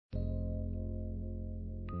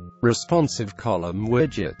Responsive Column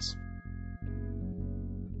Widgets.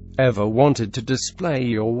 Ever wanted to display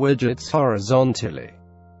your widgets horizontally?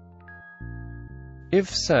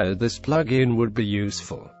 If so, this plugin would be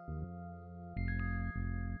useful.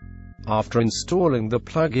 After installing the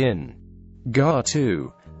plugin, go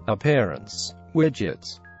to Appearance,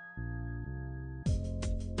 Widgets.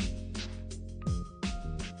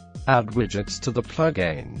 Add widgets to the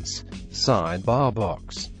plugin's sidebar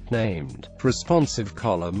box, named Responsive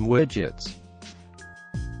Column Widgets.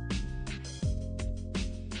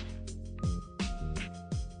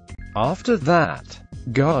 After that,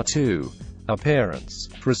 go to Appearance,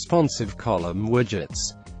 Responsive Column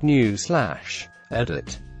Widgets,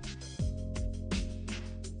 New/Edit.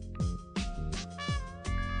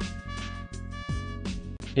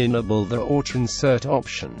 Enable the Auto-Insert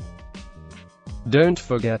option. Don't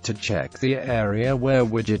forget to check the area where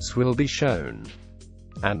widgets will be shown,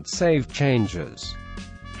 and save changes.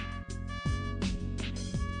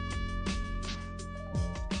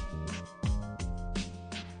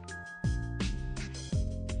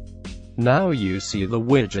 Now you see the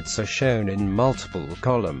widgets are shown in multiple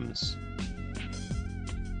columns.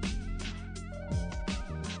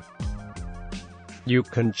 You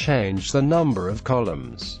can change the number of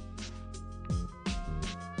columns.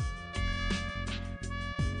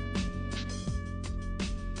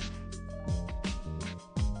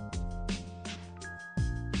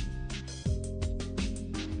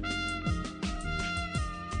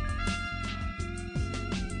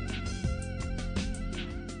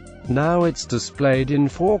 Now it's displayed in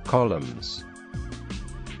 4 columns.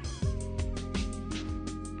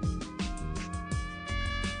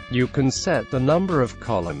 You can set the number of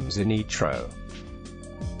columns in each row.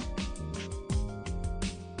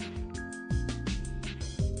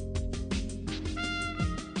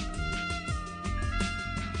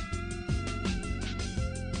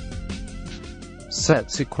 Set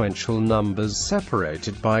sequential numbers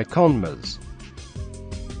separated by commas.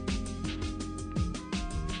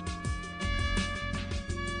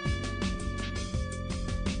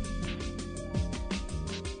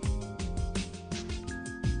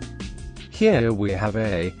 Here we have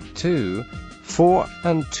a 2, 4,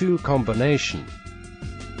 and 2 combination.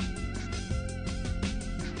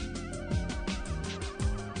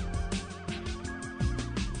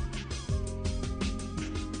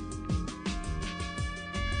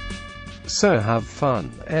 So have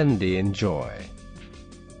fun and enjoy.